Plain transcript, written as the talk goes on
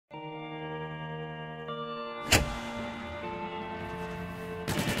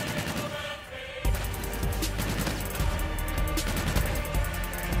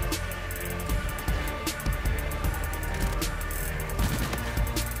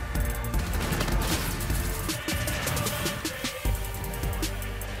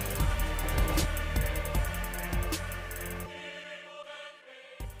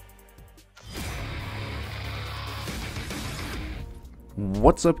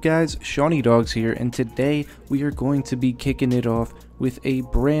What's up guys, Shawnee Dogs here, and today we are going to be kicking it off with a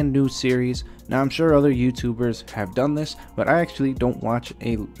brand new series. Now I'm sure other YouTubers have done this, but I actually don't watch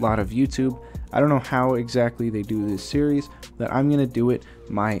a lot of YouTube. I don't know how exactly they do this series, but I'm going to do it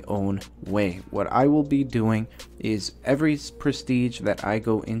my own way. What I will be doing is every prestige that I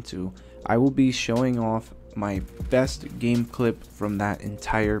go into, I will be showing off my best game clip from that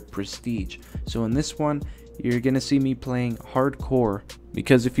entire prestige. So in this one, you're gonna see me playing hardcore,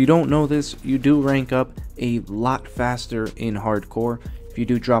 because if you don't know this, you do rank up a lot faster in hardcore if you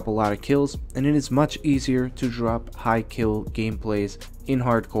do drop a lot of kills, and it is much easier to drop high kill gameplays in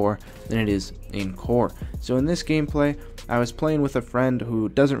hardcore than it is in core. So in this gameplay, I was playing with a friend who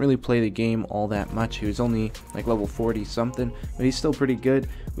doesn't really play the game all that much. He was only like level 40 something, but he's still pretty good.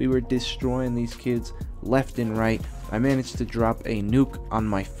 We were destroying these kids left and right. I managed to drop a nuke on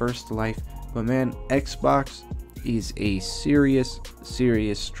my first life. But man, Xbox is a serious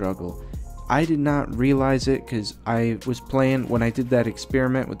struggle. I did not realize it because I was playing, when I did that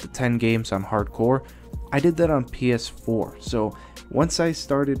experiment with the 10 games on hardcore, I did that on PS4. So once I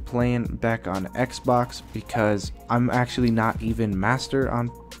started playing back on Xbox, because I'm actually not even master on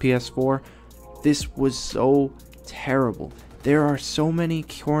PS4, this was so terrible. There are so many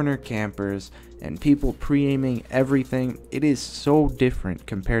corner campers and people pre-aiming everything. It is so different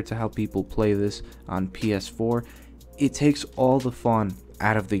compared to how people play this on PS4. It takes all the fun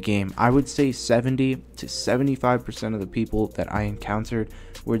out of the game. I would say 70 to 75% of the people that I encountered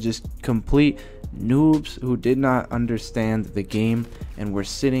were just complete noobs who did not understand the game and were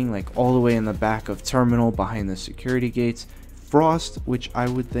sitting like all the way in the back of terminal behind the security gates. Frost, which I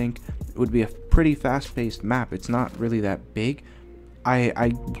would think would be a pretty fast-paced map, it's not really that big.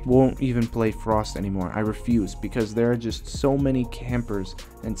 I won't even play Frost anymore. I refuse, because there are just so many campers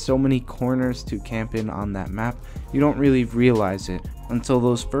and so many corners to camp in on that map. You don't really realize it until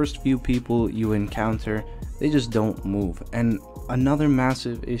those first few people you encounter, they just don't move. And another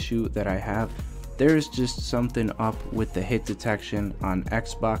massive issue that I have, there's just something up with the hit detection on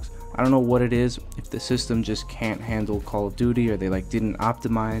Xbox. I don't know what it is, if the system just can't handle Call of Duty, or they like didn't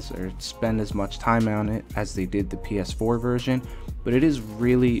optimize or spend as much time on it as they did the PS4 version. But it is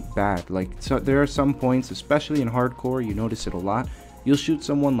really bad. Like, so there are some points, especially in hardcore, you notice it a lot. You'll shoot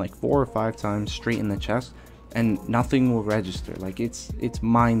someone like 4 or 5 times straight in the chest and nothing will register. Like, it's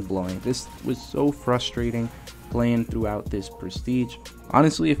mind-blowing. This was so frustrating playing throughout this prestige.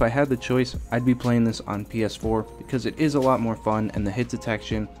 Honestly, if I had the choice, I'd be playing this on PS4 because it is a lot more fun and the hit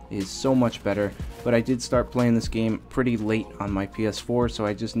detection is so much better. But I did start playing this game pretty late on my PS4, so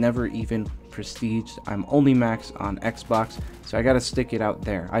I just never even prestiged. I'm only max on Xbox, so I gotta stick it out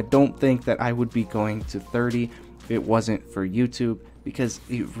there. I don't think that I would be going to 30 if it wasn't for YouTube, because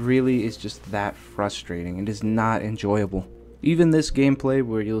it really is just that frustrating. It is not enjoyable. Even this gameplay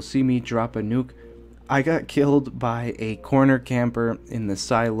where you'll see me drop a nuke, I got killed by a corner camper in the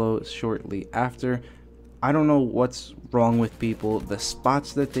silo shortly after. I don't know what's wrong with people. The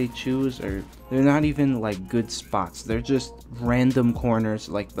spots that they choose they're not even like good spots. They're just random corners,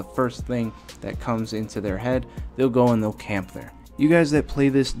 like the first thing that comes into their head, they'll go and they'll camp there. You guys that play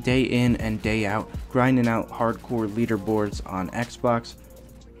this day in and day out, grinding out hardcore leaderboards on Xbox,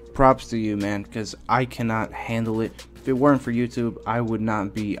 props to you, man, because I cannot handle it. If it weren't for YouTube, I would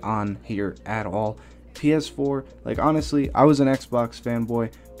not be on here at all. PS4, like honestly, I was an Xbox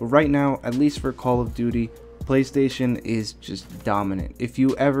fanboy, but right now, at least for Call of Duty, PlayStation is just dominant. If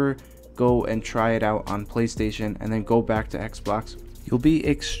you ever go and try it out on PlayStation and then go back to Xbox, you'll be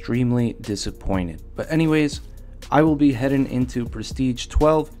extremely disappointed. But anyways, I will be heading into Prestige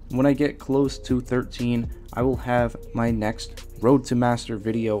 12. When I get close to 13, I will have my next Road to Master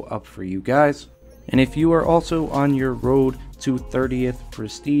video up for you guys. And if you are also on your road to 30th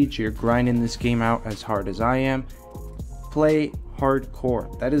Prestige, you're grinding this game out as hard as I am, play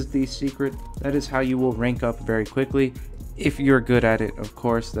hardcore. That is the secret. That is how you will rank up very quickly. If you're good at it, of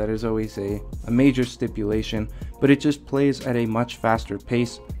course, that is always a major stipulation, but it just plays at a much faster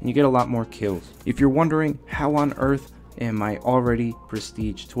pace and you get a lot more kills. If you're wondering how on earth am I already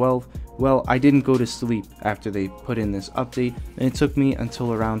Prestige 12, well, I didn't go to sleep after they put in this update, and it took me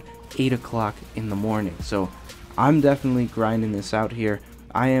until around 8 o'clock in the morning. So I'm definitely grinding this out here.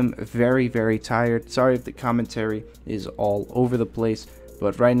 I am very tired. Sorry if the commentary is all over the place,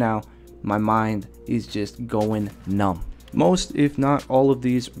 but right now my mind is just going numb. Most, if not all of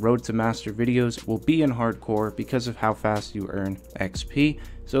these Road to Master videos will be in hardcore because of how fast you earn XP.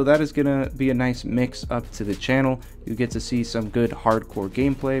 So that is gonna be a nice mix up to the channel. You get to see some good hardcore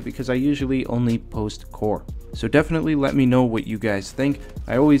gameplay because I usually only post core. So definitely let me know what you guys think.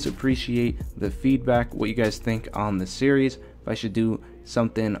 I always appreciate the feedback, what you guys think on the series, if I should do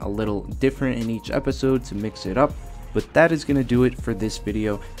something a little different in each episode to mix it up. But that is going to do it for this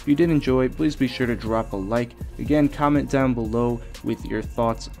video. If you did enjoy, please be sure to drop a like. Again, comment down below with your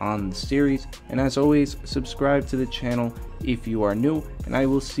thoughts on the series. And as always, subscribe to the channel if you are new. And I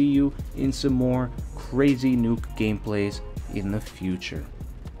will see you in some more crazy Nuke gameplays in the future.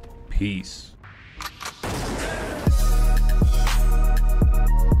 Peace.